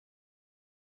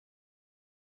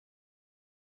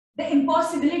The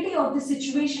impossibility of the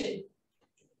situation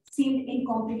seemed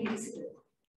incomprehensible.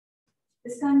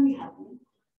 This can't be happening.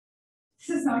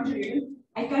 This is not real.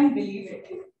 I can't believe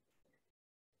it.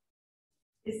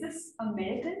 Is this a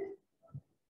miracle?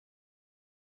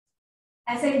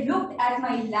 As I looked at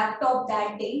my laptop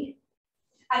that day,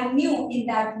 I knew in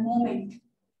that moment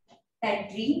that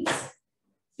dreams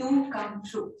do come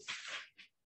true.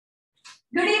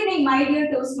 Good evening, my dear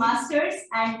Toastmasters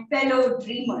and fellow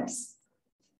dreamers.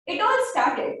 It all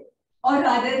started, or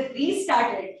rather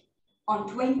restarted, on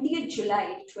 20th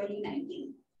July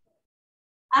 2019.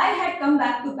 I had come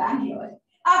back to Bangalore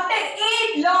after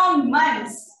 8 long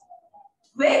months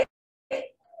with a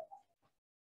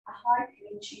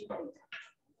heart-wrenching breakup.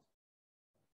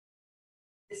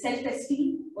 The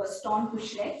self-esteem was torn to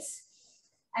shreds,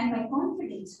 and my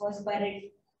confidence was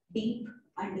buried deep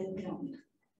underground.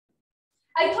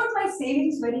 I thought my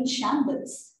savings were in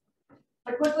shambles,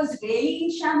 but what was really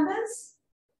in shambles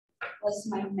was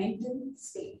my mental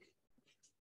state.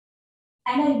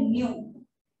 And I knew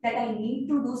that I need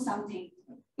to do something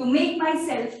to make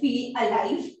myself feel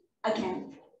alive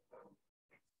again.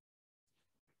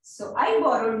 So I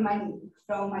borrowed money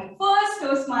from my first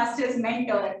Toastmasters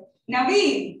mentor,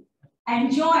 Naveen,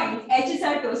 and joined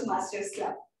HSR Toastmasters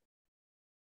Club.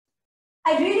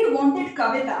 I really wanted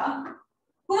Kavita,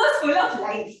 who was full of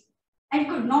life and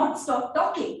could not stop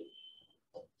talking.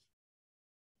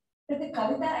 But the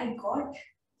Kavita I got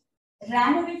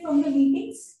ran away from the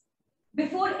meetings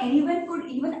before anyone could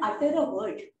even utter a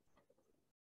word.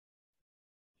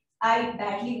 I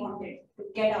badly wanted to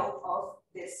get out of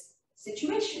this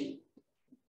situation.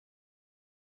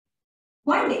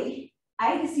 One day,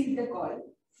 I received a call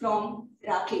from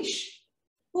Rakesh,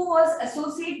 who was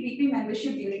Associate VP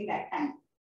membership during that time.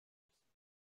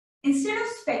 Instead of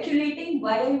speculating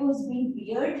why I was being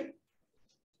weird,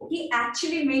 he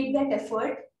actually made that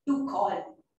effort to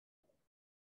call.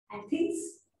 And things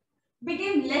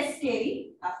became less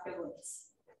scary afterwards.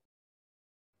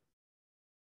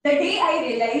 The day I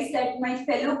realized that my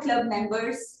fellow club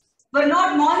members were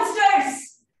not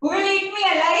monsters who will eat me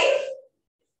alive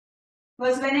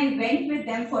was when I went with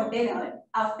them for dinner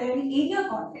after an area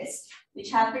contest, which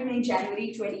happened in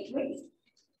January 2020.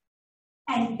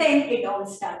 And then it all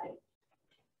started.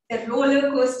 The roller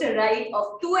coaster ride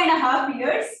of 2.5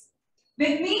 years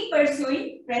with me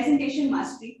pursuing presentation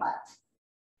mastery path.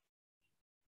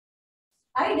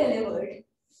 I delivered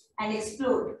and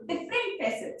explored different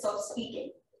facets of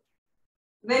speaking,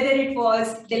 whether it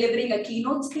was delivering a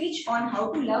keynote speech on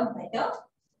how to love better,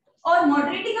 or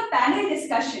moderating a panel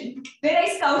discussion where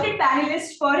I scouted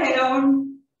panelists for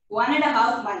around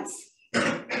 1.5 months,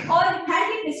 or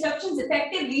handling disruptions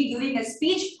effectively during a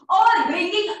speech, or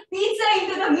bringing pizza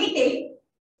into the meeting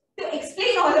to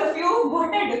explain all of you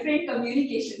what are different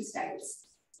communication styles.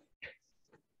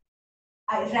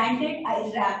 I ranted,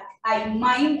 I rapped, I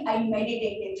mimed, I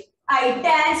meditated, I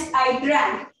danced, I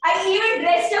drank, I even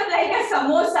dressed up like a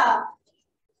samosa.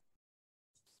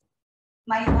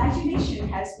 My imagination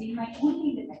has been my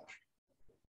only limit,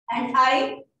 and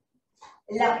I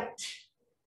love it.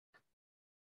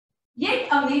 Yet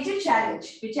a major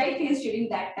challenge which I faced during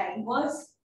that time was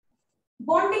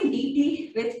bonding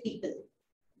deeply with people.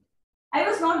 I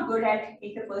was not good at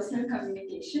interpersonal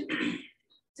communication,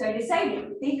 so I decided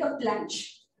to take a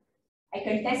plunge. I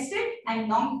contested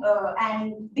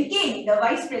and became the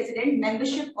Vice President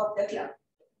membership of the club.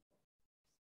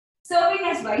 Serving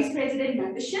as Vice President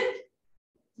membership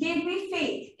gave me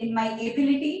faith in my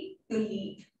ability to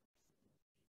lead.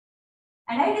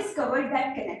 And I discovered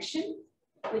that connection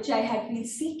which I had been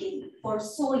seeking for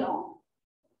so long.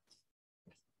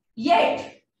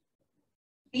 Yet,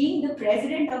 being the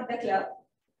president of the club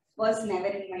was never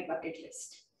in my bucket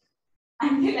list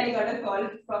until I got a call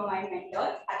from my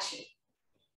mentor, Akshay.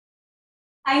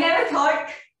 I never thought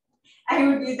I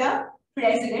would be the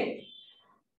president,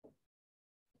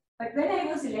 but when I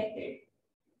was elected,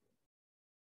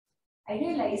 I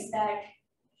realized that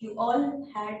you all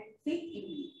had faith in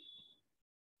me.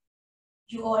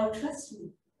 You all trust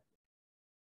me.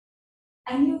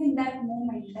 I knew in that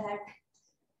moment that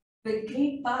with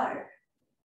great power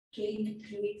came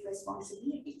great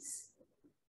responsibilities.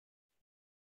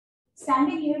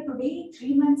 Standing here today,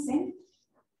 3 months in,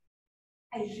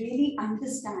 I really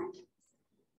understand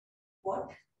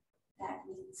what that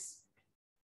means.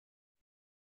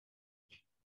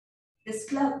 This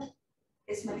club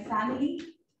is my family,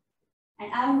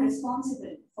 and I am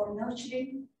responsible for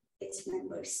nurturing its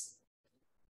members.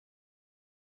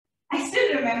 I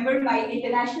still remember my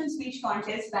international speech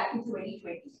contest back in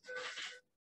 2020.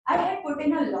 I had put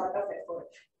in a lot of effort,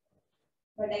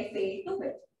 but I failed to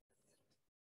win.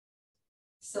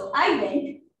 So I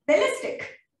went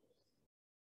ballistic.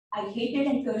 I hated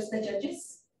and cursed the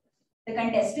judges, the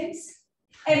contestants,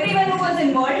 everyone who was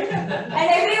involved, and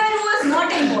everyone who was not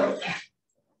involved.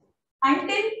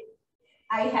 Until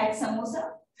I had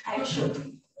samosa at show.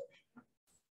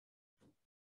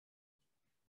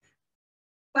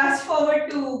 Fast forward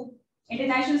to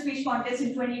International Speech Contest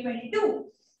in 2022.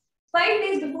 5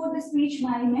 days before the speech,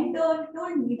 my mentor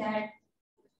told me that,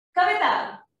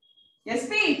 Kavita, your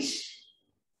speech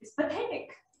is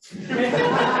pathetic.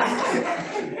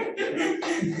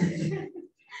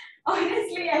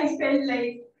 Honestly, I felt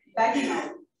like backing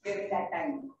out during that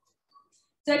time.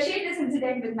 So I shared this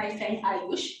incident with my friend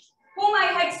Ayush, whom I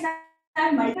had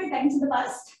snapped multiple times in the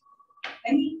past,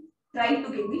 and he tried to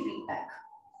give me feedback.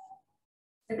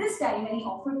 But this time, when he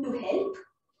offered to help,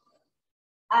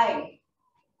 I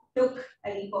took a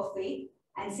leap of faith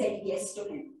and said yes to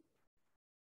him.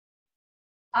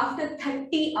 After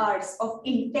 30 hours of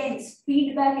intense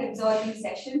feedback absorbing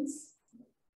sessions,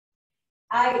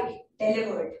 I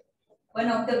delivered one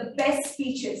of the best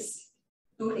speeches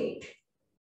to date.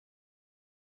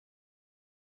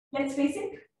 Let's face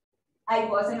it, I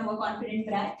was an overconfident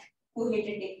brat who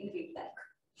hated taking feedback.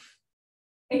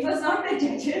 It was not the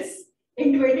judges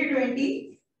in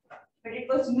 2020, but it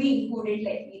was me who didn't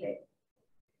let me win.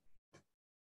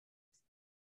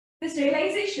 This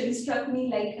realization struck me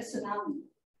like a tsunami,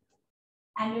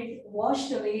 and it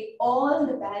washed away all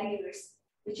the barriers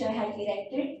which I had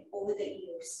erected over the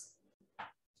years.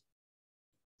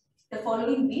 The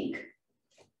following week,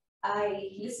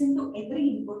 I listened to every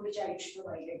input which Ayush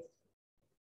provided.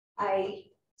 I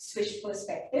switched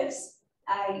perspectives,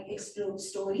 I explored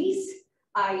stories,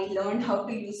 I learned how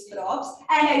to use props,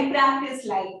 and I practiced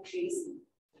like crazy.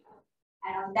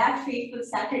 And on that fateful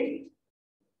Saturday,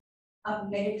 a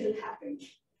miracle happened.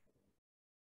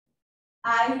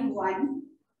 I won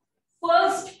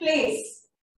first place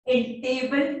in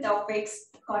table topics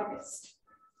contest.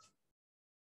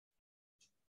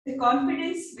 The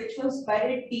confidence which was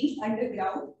buried deep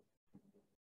underground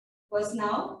was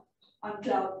now on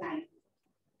cloud 9.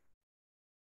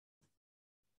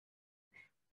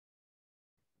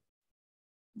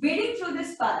 Wading through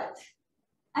this path,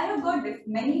 I have got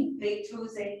many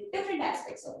breakthroughs in different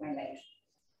aspects of my life.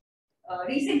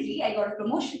 Recently, I got a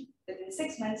promotion within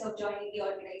 6 months of joining the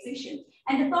organization,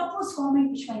 and the topmost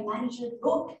comment which my manager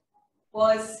wrote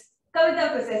was,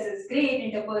 Kavita possesses great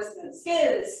interpersonal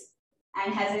skills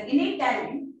and has an innate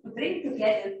talent to bring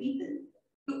together people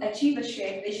to achieve a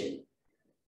shared vision.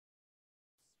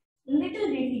 Little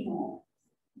did he know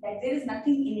that there is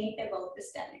nothing innate about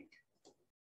this talent.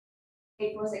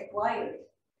 It was acquired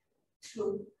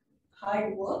through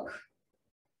hard work,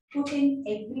 put in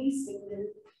every single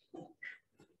week.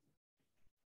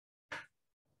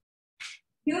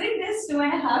 During this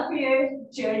 2.5-year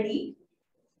journey,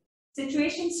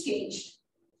 situations changed,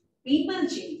 people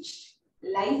changed,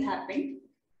 life happened,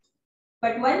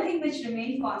 but one thing which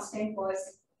remained constant was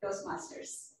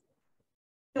Toastmasters.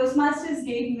 Toastmasters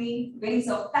gave me wings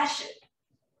of passion.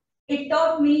 It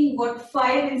taught me what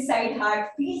fire inside heart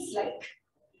feels like.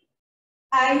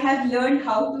 I have learned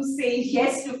how to say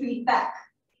yes to feedback,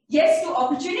 yes to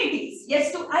opportunities,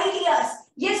 yes to ideas,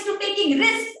 yes to taking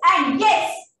risks, and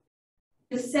yes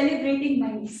to celebrating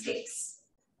my mistakes.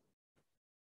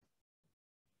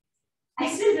 I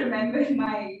still remember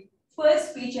my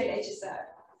first speech at HSR.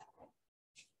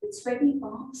 With sweaty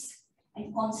palms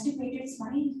and constipated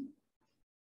smile,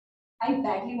 I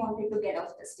badly wanted to get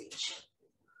off the stage.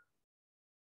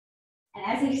 And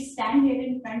as I stand here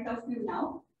in front of you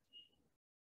now,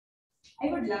 I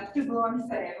would love to go on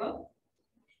forever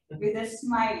with a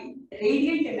smile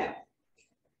radiant enough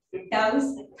to douse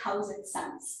 1,000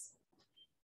 suns.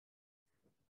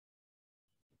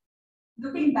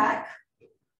 Looking back,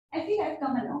 I feel I've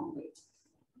come a long way.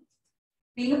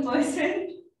 Being a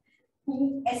person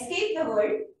who escaped the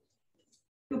world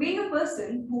to being a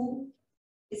person who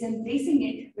is embracing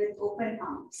it with open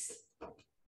arms.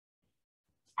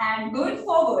 And going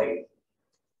forward,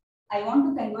 I want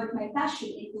to convert my passion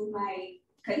into my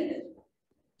career.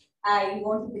 I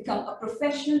want to become a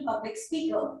professional public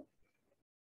speaker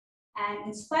and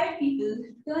inspire people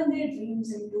to turn their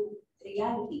dreams into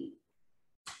reality.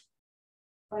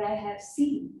 But I have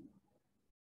seen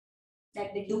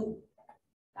that they do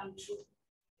come true.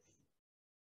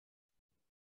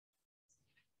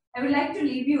 I would like to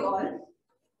leave you all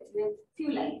with a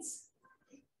few lines.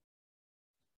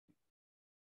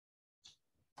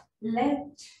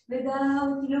 Left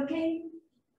without looking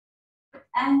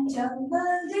and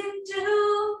tumbled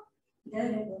into the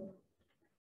river.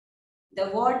 The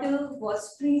water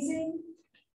was freezing.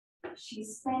 She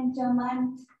spent a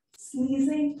month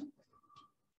sneezing,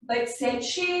 but said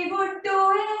she would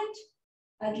do it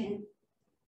again.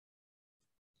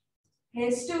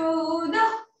 Here's to the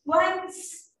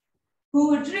ones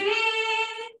who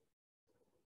dream,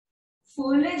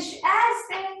 foolish as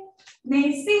they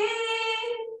may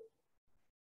seem.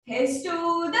 Here's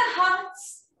to the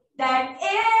hearts that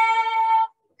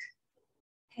ache.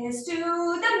 Here's to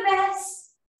the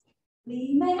mess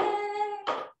we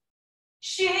make.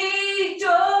 She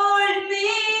told me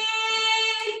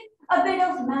a bit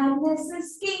of madness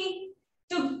is key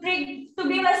to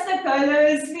give us the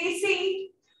colors we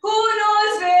see. Who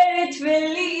knows where it will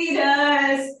lead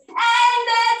us? And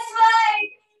that's why we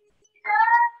need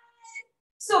us.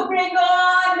 So bring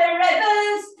on the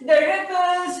rebels, the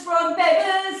ripples from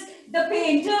pebbles, the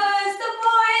painters, the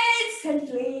poets and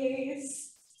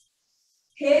plays.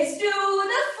 Here's to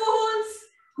the fools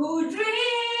who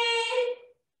dream,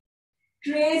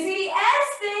 crazy as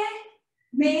they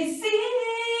may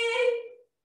seem.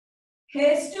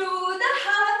 Here's to the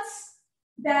hearts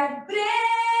that break,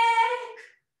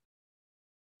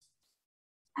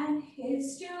 and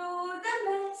here's to the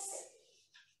mess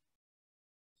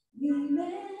we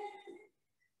make.